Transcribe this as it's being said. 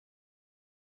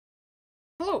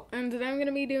Hello, and today I'm going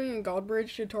to be doing a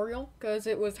Godbridge tutorial because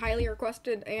it was highly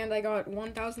requested and I got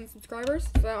 1,000 subscribers,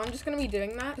 so I'm just going to be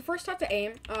doing that. The first how to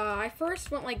aim, I first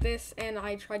went like this and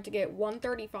I tried to get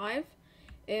 135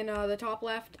 in the top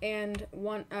left and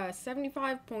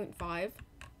 75.5,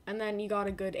 and then you got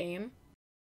a good aim.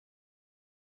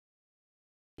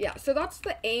 Yeah, so that's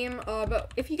the aim,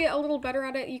 but if you get a little better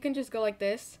at it, you can just go like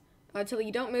this. Until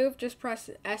you don't move, just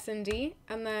press S and D,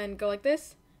 and then go like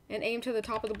this. And aim to the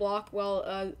top of the block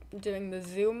while doing the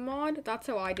zoom mod. That's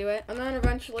how I do it. And then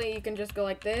eventually you can just go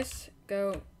like this,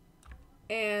 go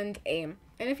and aim.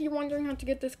 And if you're wondering how to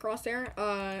get this crosshair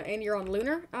and you're on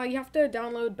Lunar, you have to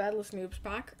download Bedless Noobs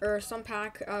pack or some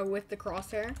pack with the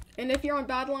crosshair. And if you're on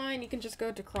Badline, you can just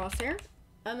go to crosshair.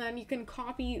 And then you can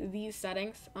copy these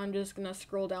settings. I'm just gonna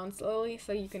scroll down slowly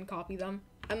so you can copy them.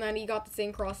 And then you got the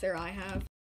same crosshair I have.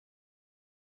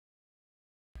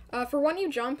 For when you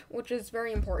jump, which is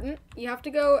very important, you have to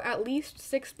go at least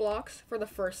 6 blocks for the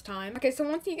first time. Okay, so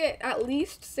once you get at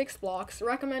least 6 blocks,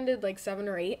 recommended like 7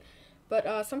 or 8,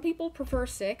 but some people prefer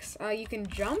 6, you can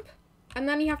jump, and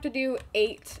then you have to do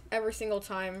 8 every single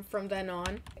time from then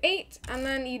on. 8, and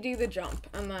then you do the jump,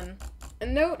 and then...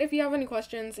 And note, if you have any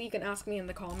questions, you can ask me in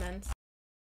the comments.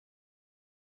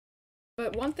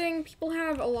 But one thing, people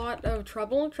have a lot of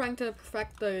trouble trying to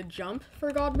perfect the jump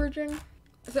for Godbridging.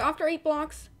 So after 8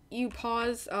 blocks, you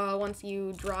pause once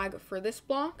you drag for this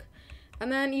block,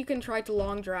 and then you can try to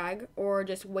long drag or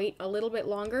just wait a little bit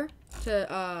longer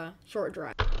to short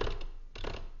drag.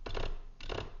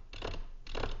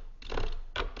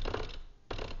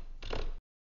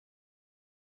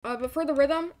 But for the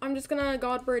rhythm, I'm just gonna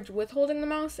Godbridge with holding the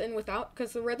mouse and without,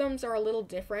 because the rhythms are a little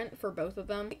different for both of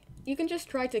them. You can just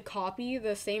try to copy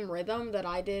the same rhythm that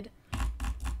I did.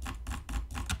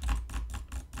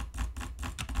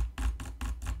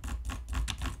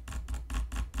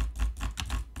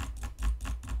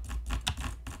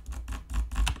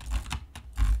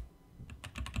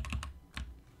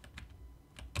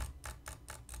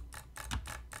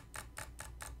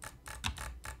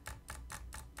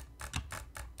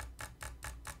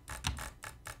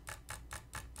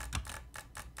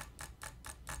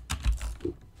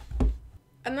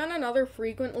 And then another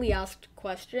frequently asked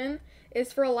question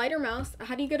is, for a lighter mouse,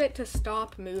 how do you get it to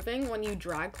stop moving when you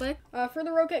drag click? For the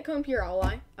Roccat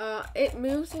TKL Pro, it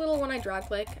moves a little when I drag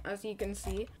click, as you can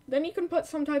see. Then you can put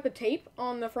some type of tape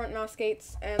on the front mouse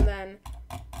gates, and then...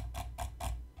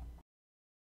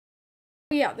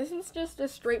 Yeah, this is just a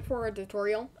straightforward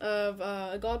tutorial of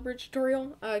a Godbridge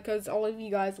tutorial, because all of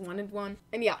you guys wanted one.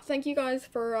 And yeah, thank you guys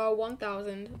for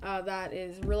 1,000. That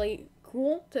is really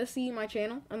cool to see my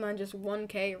channel, and then just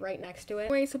 1K right next to it.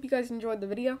 Anyways, hope you guys enjoyed the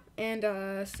video,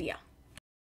 and see ya.